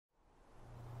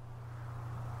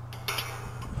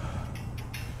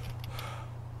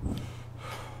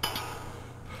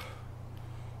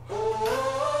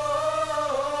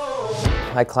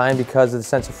I climb because of the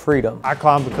sense of freedom. I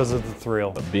climb because of the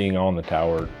thrill. Being on the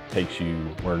tower takes you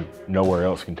where nowhere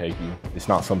else can take you. It's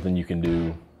not something you can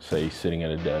do, say, sitting at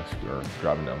a desk or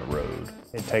driving down the road.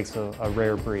 It takes a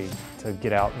rare breed to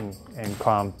get out and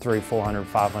climb 300, 400,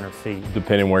 500 feet.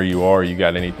 Depending where you are, you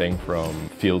got anything from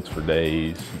fields for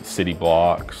days, city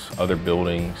blocks, other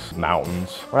buildings,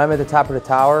 mountains. When I'm at the top of the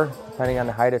tower, depending on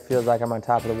the height, it feels like I'm on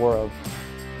top of the world.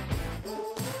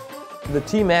 The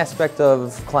team aspect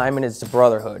of climbing is the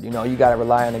brotherhood. You know, you got to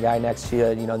rely on the guy next to you.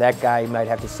 You know, that guy might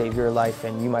have to save your life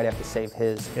and you might have to save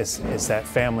his. It's that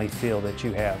family feel that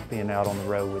you have being out on the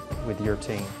road with your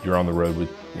team. You're on the road with,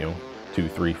 2,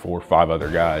 3, 4, 5 other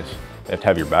guys. You have to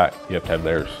have your back. You have to have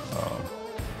theirs.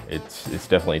 It's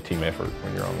definitely a team effort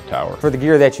when you're on the tower. For the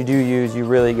gear that you do use, you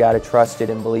really got to trust it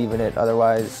and believe in it.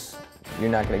 Otherwise, you're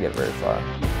not going to get very far.